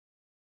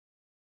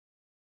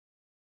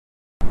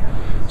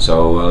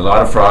So a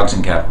lot of frogs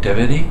in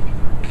captivity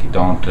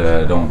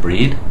don't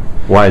breed.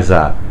 Why is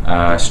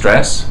that?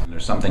 Stress.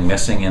 There's something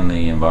missing in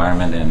the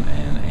environment in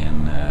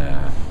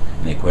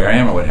the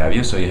aquarium or what have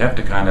you. So you have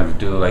to kind of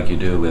do like you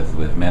do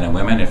with men and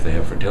women if they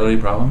have fertility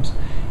problems.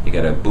 You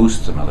got to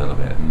boost them a little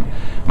bit. And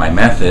my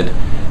method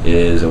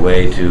is a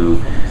way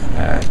to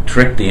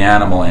trick the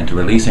animal into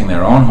releasing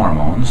their own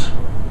hormones.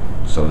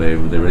 So they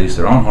release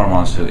their own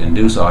hormones to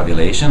induce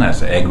ovulation.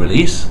 That's the egg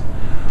release.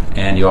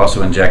 And you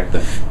also inject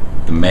the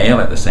male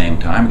at the same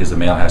time because the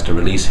male has to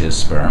release his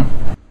sperm.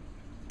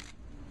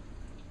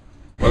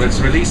 Well, it's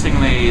releasing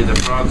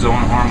the frog's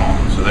own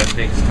hormones, so that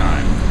takes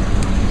time.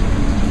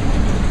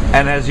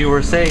 And as you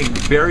were saying,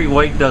 Barry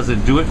White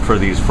doesn't do it for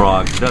these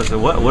frogs, does it?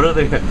 What are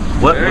they?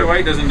 Barry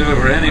White doesn't do it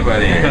for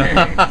anybody.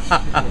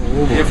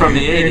 You're from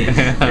the 80s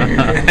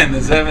and the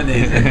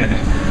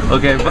 70s.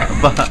 Okay,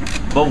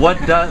 but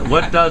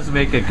what does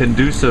make a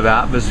conducive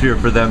atmosphere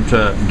for them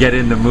to get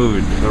in the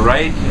mood? The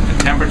right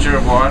temperature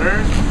of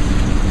water,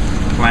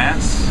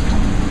 plants,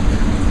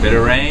 bit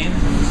of rain,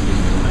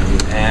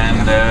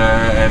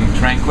 and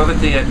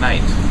tranquility at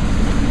night.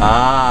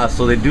 Ah,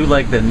 so they do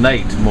like the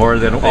night more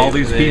than all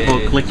these people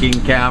clicking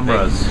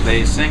cameras.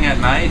 They sing at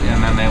night,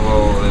 and then they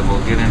will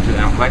get into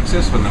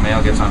amplexus when the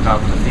male gets on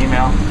top of the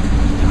female,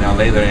 and they'll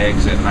lay their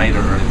eggs at night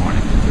or early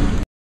morning.